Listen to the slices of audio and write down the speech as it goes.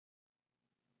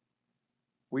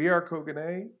We are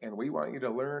Kogane, and we want you to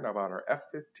learn about our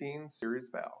F15 series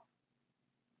valve.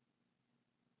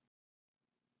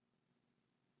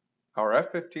 Our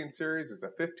F15 series is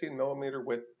a 15 millimeter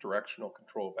width directional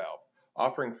control valve,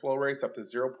 offering flow rates up to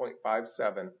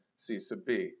 0.57 C sub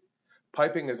B.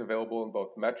 Piping is available in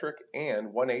both metric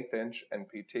and 1/8 inch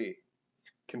NPT.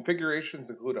 Configurations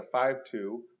include a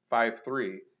 5.2,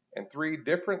 5.3, and 3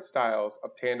 different styles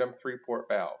of tandem 3-port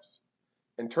valves.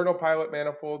 Internal pilot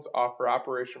manifolds offer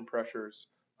operation pressures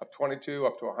of 22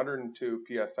 up to 102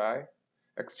 psi.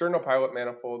 External pilot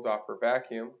manifolds offer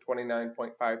vacuum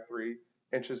 29.53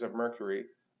 inches of mercury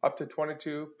up to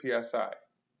 22 psi.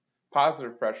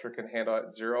 Positive pressure can handle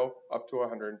at 0 up to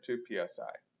 102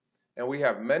 psi. And we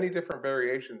have many different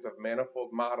variations of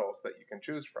manifold models that you can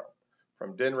choose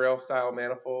from DIN rail style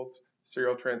manifolds,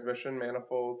 serial transmission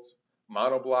manifolds,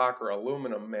 monoblock or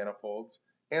aluminum manifolds,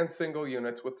 and single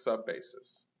units with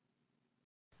subbases.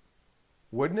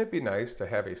 Wouldn't it be nice to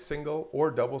have a single or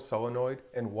double solenoid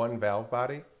in one valve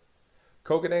body?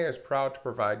 Kogane is proud to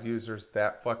provide users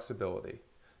that flexibility.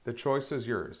 The choice is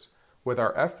yours. With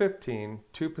our F15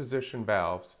 two-position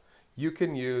valves, you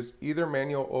can use either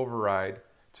manual override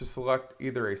to select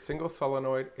either a single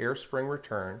solenoid air spring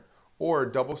return or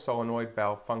double solenoid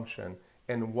valve function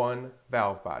in one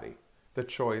valve body. The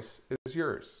choice is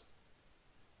yours.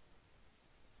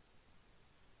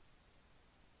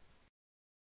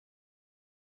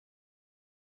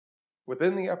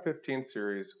 Within the F15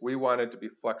 series, we wanted to be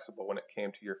flexible when it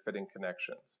came to your fitting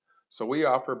connections. So we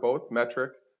offer both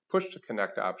metric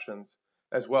push-to-connect options,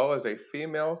 as well as a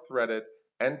female threaded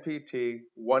NPT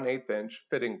 1/8 inch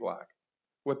fitting block,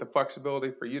 with the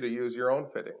flexibility for you to use your own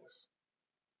fittings.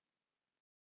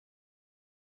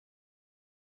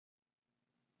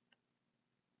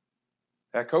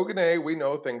 At Kogane, we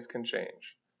know things can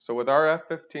change. So with our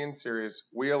F15 series,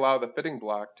 we allow the fitting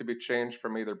block to be changed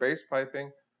from either base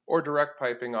piping or direct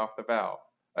piping off the valve.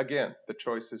 Again, the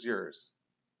choice is yours.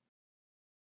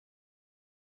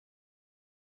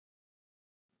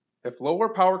 If lower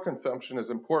power consumption is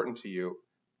important to you,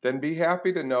 then be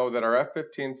happy to know that our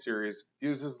F15 series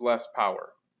uses less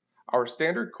power. Our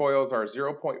standard coils are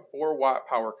 0.4 watt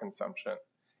power consumption,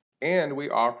 and we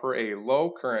offer a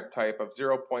low current type of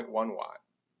 0.1 watt.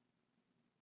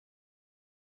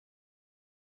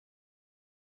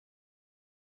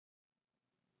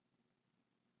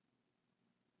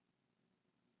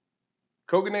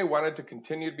 Kogane wanted to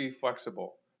continue to be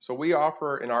flexible, so we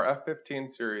offer in our F15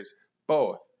 series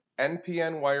both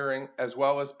NPN wiring as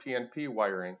well as PNP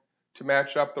wiring to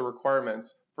match up the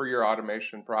requirements for your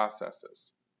automation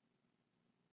processes.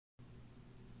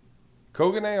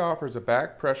 Kogane offers a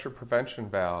back pressure prevention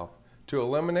valve to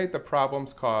eliminate the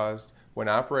problems caused when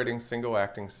operating single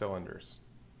acting cylinders.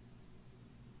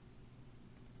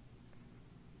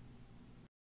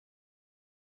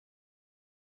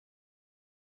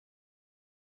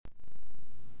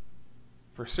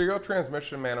 For serial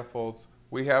transmission manifolds,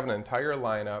 we have an entire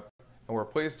lineup, and we're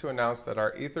pleased to announce that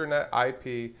our Ethernet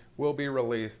IP will be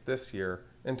released this year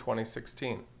in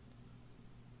 2016.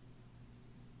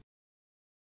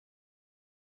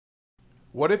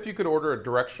 What if you could order a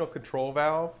directional control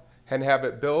valve and have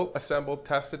it built, assembled,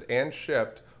 tested, and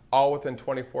shipped all within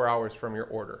 24 hours from your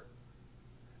order?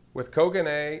 With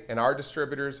Kogane and our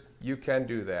distributors, you can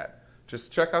do that.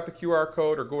 Just check out the QR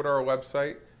code or go to our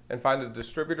website and find a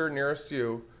distributor nearest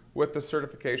you with the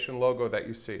certification logo that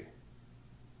you see.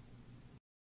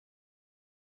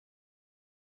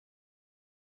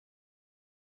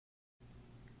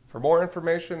 For more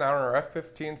information on our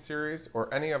F15 series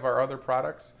or any of our other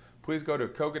products, please go to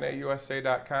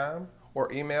koganeusa.com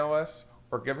or email us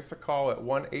or give us a call at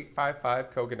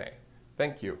 1-855-KOGANE.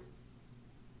 Thank you.